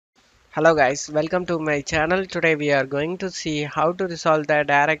Hello guys, welcome to my channel. Today we are going to see how to resolve the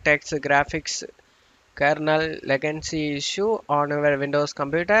DirectX Graphics Kernel legacy issue on your Windows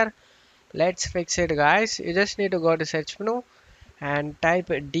computer. Let's fix it guys. You just need to go to search menu and type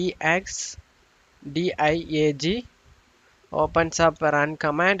dxgkrnl. Opens up run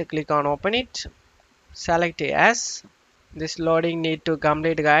command, click on open it. Select yes. This loading need to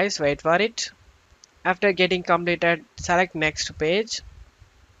complete guys, wait for it. After getting completed, select next page.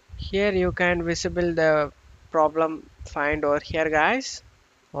 Here you can visible the problem find over here guys,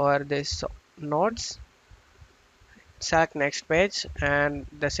 or this nodes. Select next page and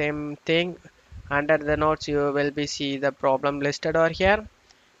the same thing under the nodes you will be see the problem listed over here.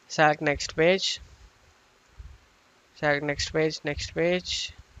 Select next page, select next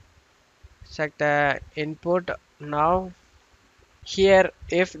page, select the input. Now here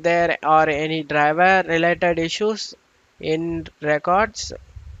if there are any driver related issues in records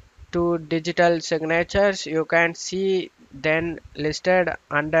to digital signatures, you can see then listed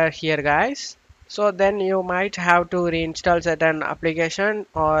under here guys. So then you might have to reinstall certain application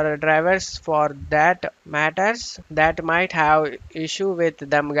or drivers for that matters that might have issue with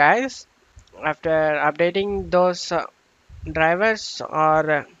them guys. After updating those drivers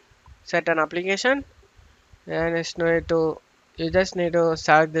or certain application, then you just need to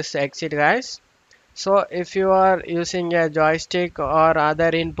select this exit guys. So if you are using a joystick or other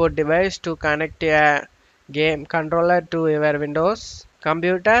input device to connect a game controller to your Windows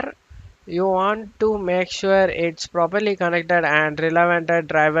computer, you want to make sure it's properly connected and relevant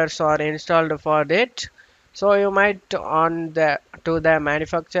drivers are installed for it. So you might on the to the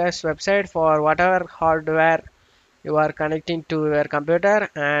manufacturer's website for whatever hardware you are connecting to your computer,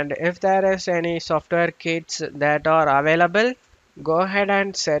 and if there is any software kits that are available, go ahead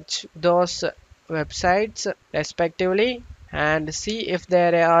and search those websites respectively and see if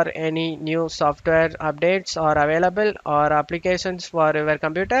there are any new software updates are available or applications for your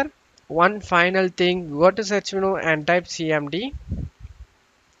computer. One final thing, go to search menu and type cmd,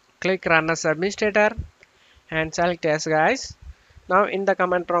 click run as administrator and select yes guys. Now in the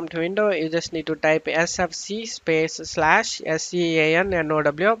command prompt window you just need to type sfc space slash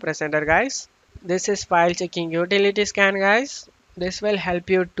scannow, press enter guys. This is file checking utility scan guys. This will help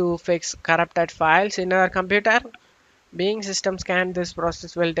you to fix corrupted files in your computer. Being system scan, this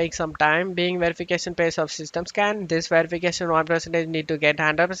process will take some time. Being verification phase of system scan, this verification 1% need to get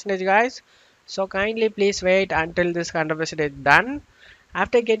 100% guys. So kindly please wait until this 100% is done.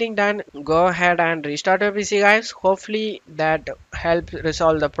 After getting done, go ahead and restart your PC guys. Hopefully that helps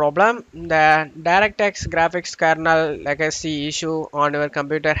resolve the problem. The DirectX Graphics Kernel legacy issue on your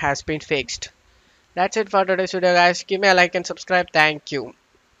computer has been fixed. That's it for today's video guys. Give me a like and subscribe. Thank you.